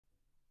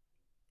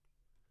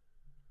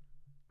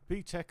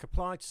BTEC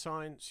Applied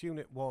Science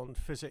Unit 1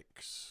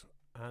 Physics,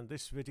 and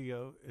this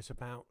video is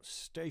about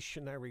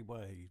stationary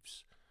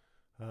waves.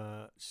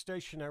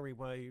 Stationary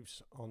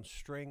waves on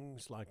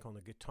strings, like on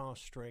a guitar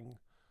string,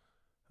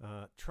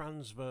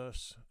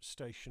 transverse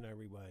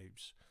stationary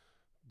waves.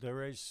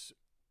 There is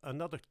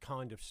another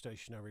kind of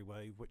stationary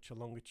wave, which are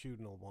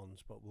longitudinal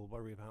ones, but we'll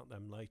worry about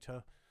them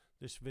later.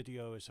 This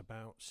video is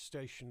about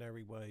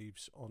stationary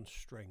waves on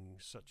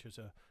strings, such as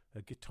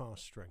a guitar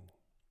string.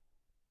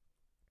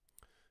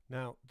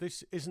 Now,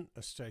 this isn't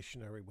a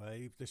stationary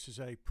wave, this is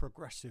a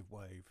progressive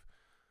wave.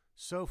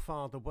 So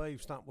far, the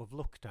waves that we've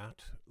looked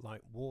at,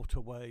 like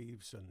water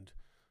waves and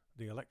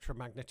the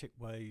electromagnetic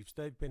waves,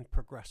 they've been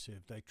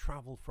progressive. They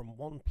travel from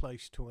one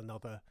place to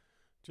another,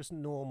 just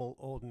normal,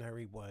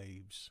 ordinary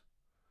waves.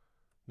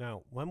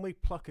 Now, when we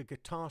pluck a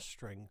guitar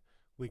string,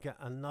 we get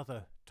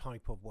another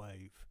type of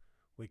wave.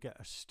 We get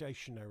a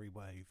stationary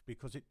wave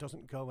because it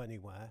doesn't go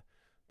anywhere.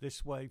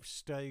 This wave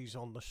stays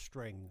on the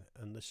string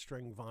and the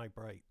string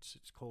vibrates.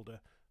 It's called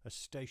a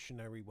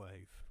stationary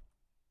wave.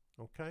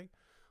 Okay?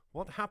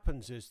 What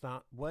happens is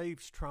that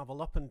waves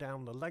travel up and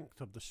down the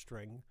length of the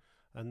string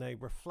and they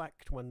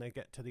reflect when they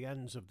get to the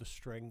ends of the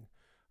string,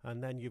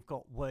 and then you've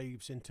got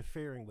waves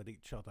interfering with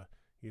each other.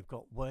 You've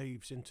got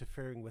waves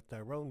interfering with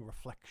their own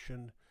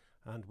reflection,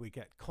 and we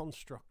get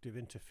constructive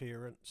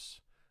interference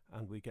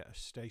and we get a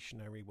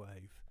stationary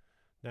wave.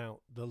 Now,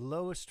 the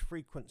lowest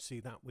frequency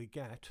that we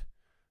get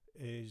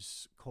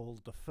is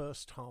called the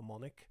first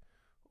harmonic,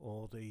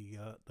 or the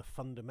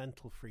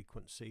fundamental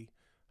frequency,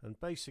 and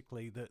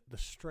basically the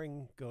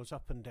string goes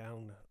up and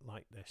down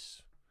like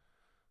this.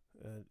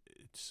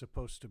 It's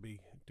supposed to be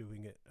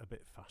doing it a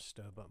bit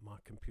faster, but my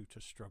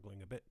computer's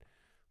struggling a bit.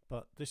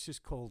 But this is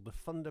called the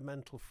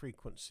fundamental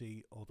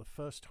frequency, or the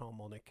first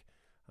harmonic,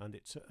 and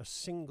it's a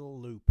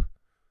single loop.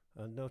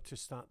 And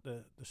notice that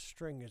the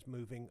string is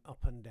moving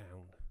up and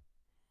down.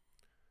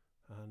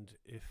 And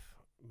if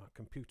my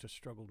computer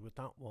struggled with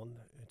that one,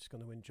 it's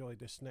going to enjoy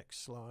this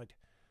next slide.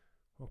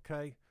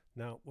 Okay,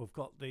 now we've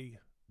got the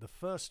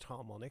first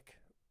harmonic,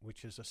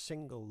 which is a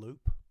single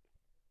loop.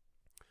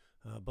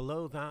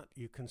 Below that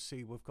you can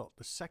see we've got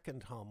the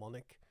second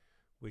harmonic,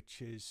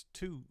 which is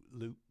 2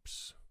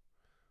 loops,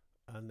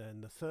 and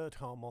then the third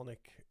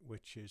harmonic,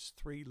 which is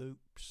 3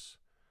 loops,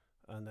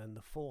 and then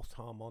the fourth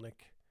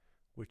harmonic,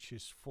 which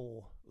is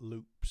 4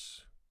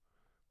 loops.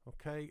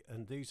 Okay,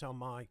 and these are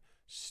my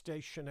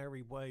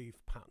stationary wave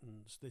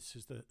patterns. This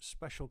is the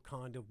special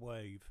kind of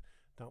wave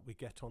that we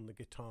get on the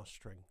guitar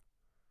string.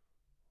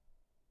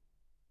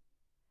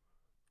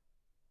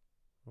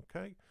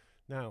 Okay,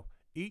 now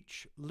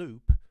each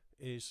loop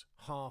is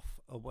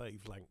half a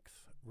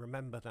wavelength.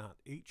 Remember that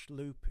each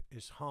loop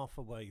is half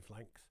a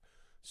wavelength.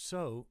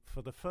 So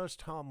for the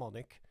first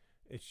harmonic,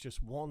 it's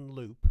just one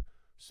loop,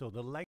 so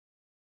the length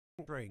of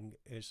the string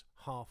is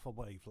half a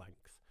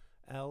wavelength.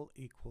 L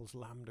equals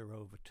lambda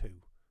over 2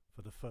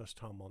 for the first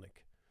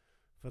harmonic.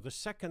 For the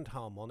second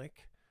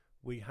harmonic,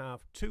 we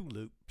have 2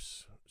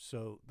 loops,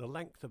 so the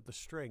length of the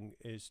string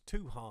is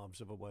 2 halves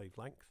of a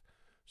wavelength.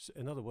 So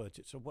in other words,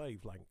 it's a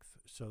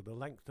wavelength, so the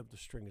length of the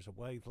string is a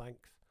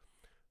wavelength,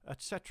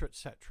 etc.,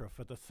 etc.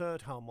 For the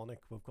third harmonic,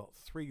 we've got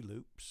 3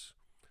 loops,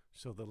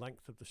 so the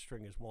length of the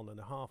string is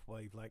 1.5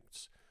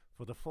 wavelengths.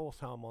 For the fourth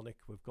harmonic,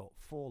 we've got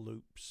 4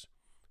 loops,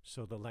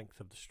 so the length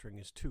of the string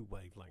is 2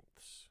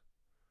 wavelengths.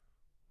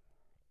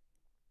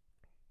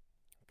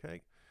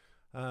 Okay,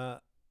 a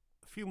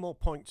few more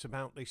points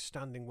about these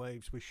standing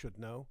waves we should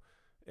know.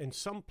 In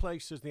some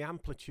places the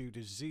amplitude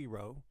is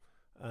 0,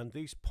 and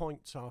these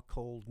points are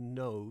called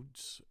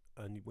nodes,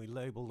 and we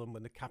label them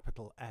with a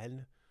capital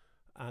N.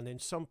 And in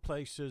some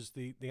places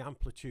the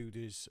amplitude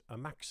is a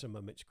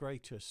maximum, it's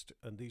greatest,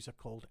 and these are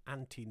called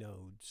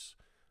antinodes,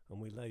 and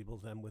we label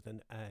them with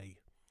an A.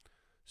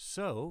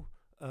 So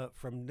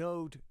from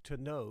node to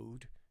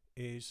node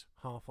is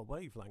half a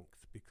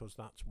wavelength, because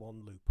that's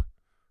one loop.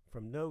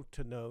 From node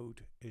to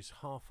node is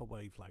half a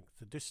wavelength.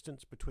 The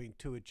distance between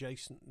 2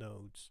 adjacent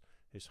nodes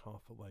is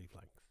half a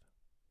wavelength.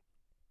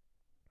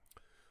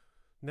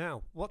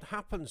 Now, what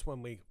happens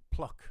when we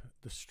pluck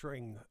the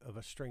string of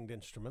a stringed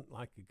instrument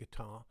like a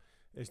guitar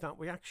is that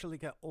we actually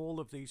get all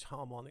of these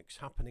harmonics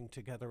happening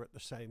together at the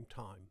same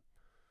time.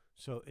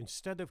 So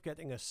instead of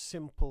getting a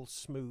simple,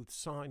 smooth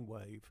sine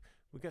wave,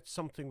 we get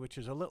something which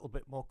is a little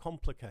bit more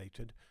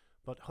complicated,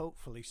 but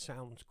hopefully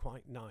sounds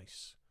quite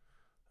nice.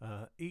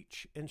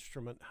 Each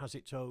instrument has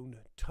its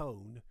own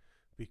tone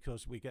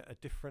because we get a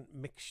different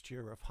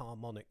mixture of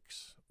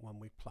harmonics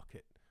when we pluck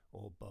it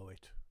or bow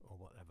it or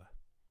whatever.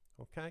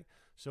 Okay,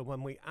 so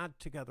when we add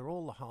together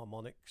all the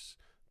harmonics,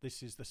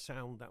 this is the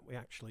sound that we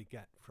actually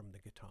get from the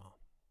guitar.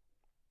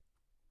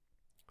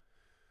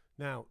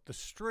 Now, the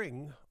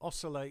string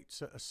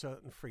oscillates at a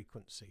certain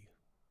frequency,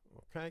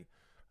 okay,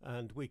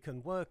 and we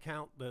can work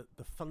out the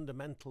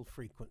fundamental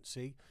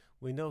frequency.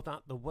 We know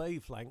that the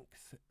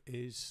wavelength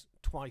is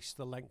twice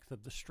the length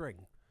of the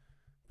string,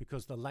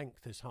 because the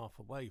length is half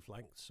a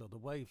wavelength, so the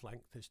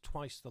wavelength is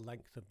twice the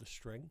length of the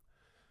string.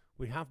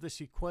 We have this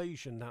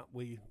equation that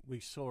we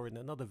saw in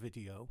another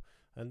video,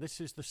 and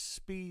this is the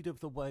speed of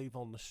the wave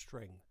on the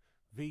string.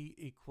 V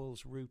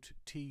equals root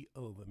T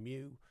over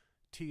mu.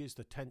 T is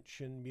the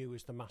tension, mu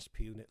is the mass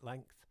per unit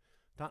length.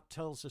 That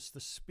tells us the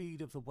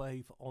speed of the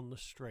wave on the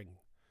string.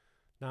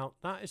 Now,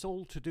 that is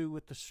all to do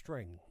with the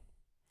string.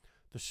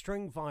 The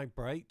string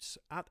vibrates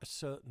at a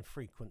certain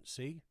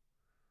frequency,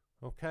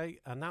 okay,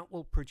 and that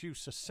will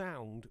produce a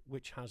sound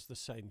which has the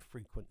same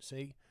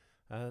frequency.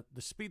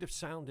 The speed of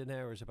sound in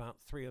air is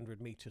about 300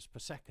 meters per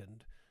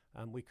second,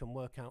 and we can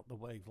work out the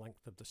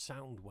wavelength of the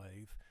sound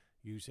wave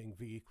using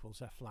V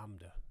equals F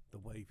lambda, the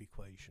wave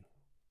equation.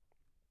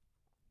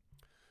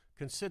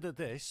 Consider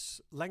this: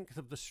 length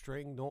of the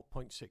string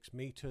 0.6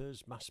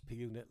 meters, mass per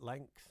unit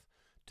length,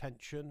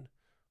 tension.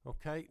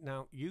 Okay,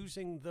 now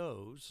using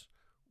those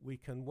we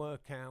can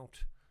work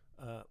out,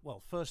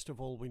 well, first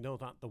of all, we know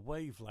that the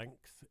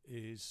wavelength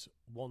is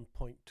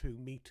 1.2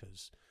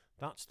 meters.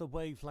 That's the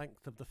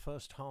wavelength of the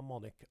first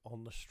harmonic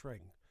on the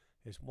string,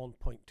 is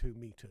 1.2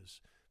 meters,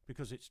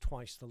 because it's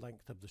twice the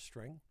length of the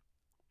string.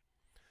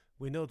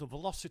 We know the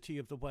velocity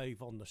of the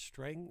wave on the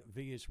string,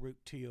 V is root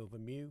T over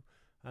mu,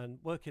 and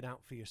work it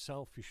out for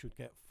yourself. You should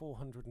get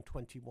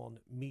 421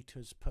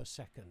 meters per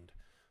second.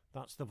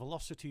 That's the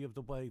velocity of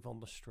the wave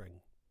on the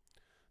string.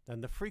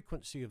 Then the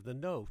frequency of the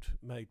note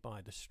made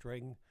by the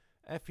string,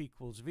 F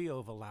equals V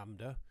over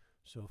lambda,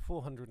 so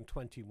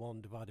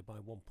 421 divided by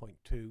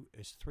 1.2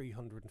 is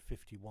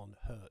 351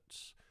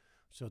 hertz.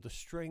 So the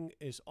string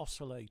is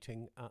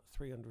oscillating at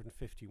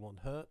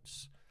 351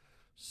 hertz.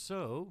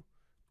 So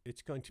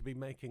it's going to be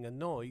making a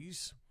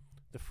noise.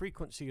 The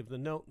frequency of the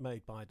note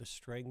made by the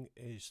string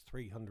is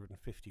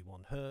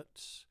 351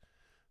 hertz.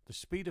 The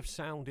speed of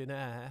sound in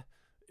air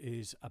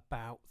is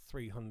about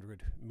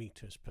 300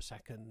 meters per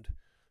second.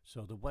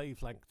 So the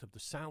wavelength of the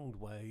sound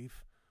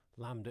wave,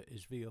 lambda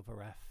is V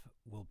over F,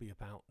 will be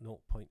about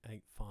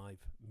 0.85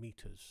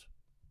 meters.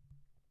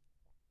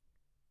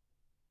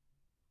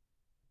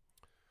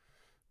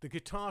 The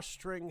guitar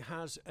string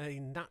has a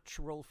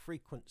natural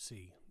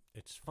frequency,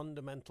 its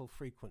fundamental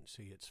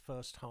frequency, its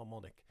first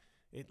harmonic.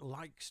 It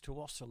likes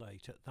to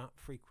oscillate at that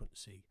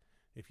frequency.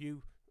 If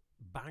you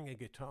bang a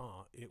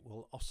guitar, it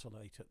will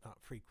oscillate at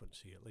that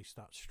frequency, at least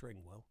that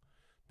string will.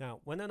 Now,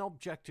 when an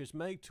object is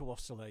made to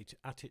oscillate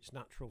at its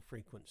natural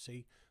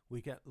frequency, we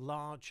get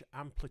large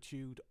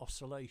amplitude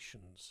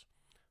oscillations,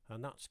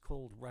 and that's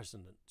called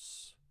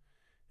resonance.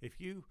 If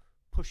you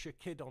push a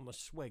kid on a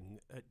swing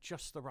at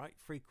just the right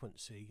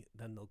frequency,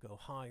 then they'll go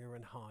higher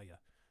and higher.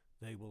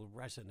 They will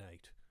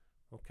resonate.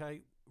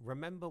 Okay,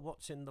 remember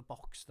what's in the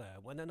box there.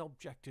 When an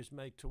object is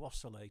made to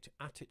oscillate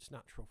at its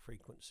natural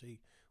frequency,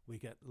 we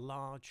get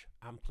large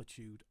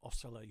amplitude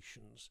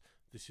oscillations.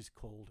 This is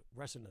called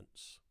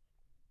resonance.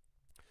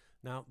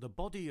 Now, the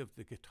body of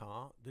the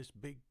guitar, this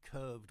big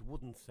curved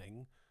wooden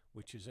thing,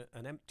 which is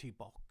an empty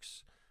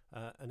box,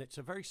 and it's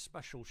a very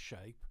special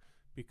shape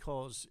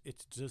because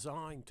it's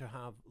designed to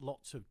have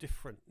lots of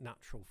different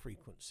natural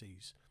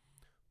frequencies.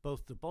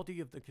 Both the body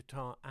of the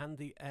guitar and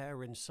the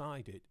air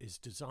inside it is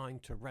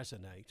designed to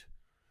resonate,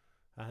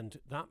 and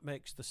that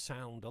makes the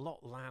sound a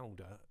lot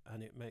louder,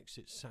 and it makes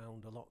it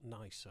sound a lot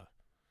nicer,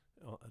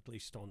 or at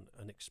least on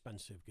an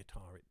expensive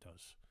guitar it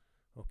does.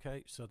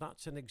 Okay, so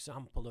that's an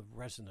example of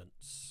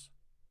resonance.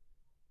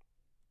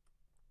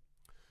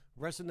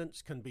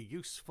 Resonance can be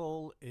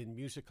useful in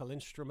musical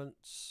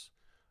instruments.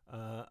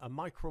 A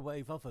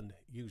microwave oven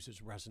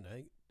uses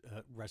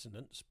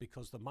resonance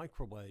because the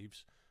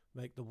microwaves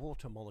make the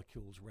water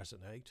molecules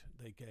resonate.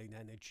 They gain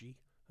energy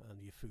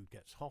and your food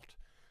gets hot.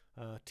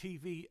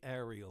 TV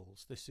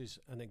aerials, this is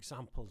an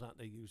example that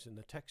they use in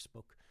the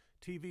textbook.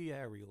 TV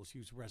aerials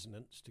use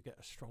resonance to get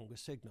a stronger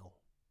signal.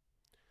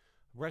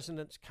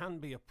 Resonance can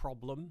be a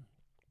problem.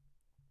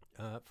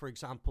 For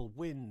example,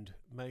 wind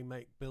may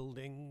make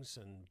buildings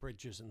and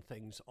bridges and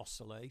things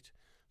oscillate.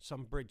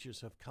 Some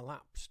bridges have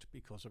collapsed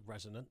because of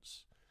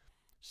resonance.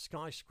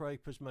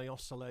 Skyscrapers may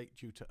oscillate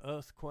due to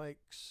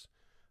earthquakes.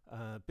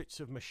 Bits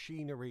of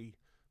machinery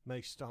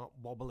may start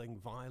wobbling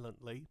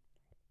violently.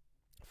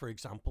 For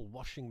example,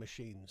 washing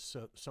machines,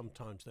 so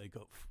sometimes they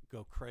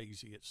go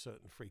crazy at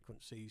certain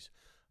frequencies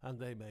and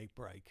they may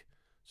break.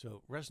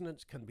 So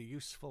resonance can be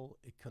useful.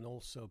 It can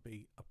also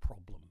be a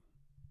problem.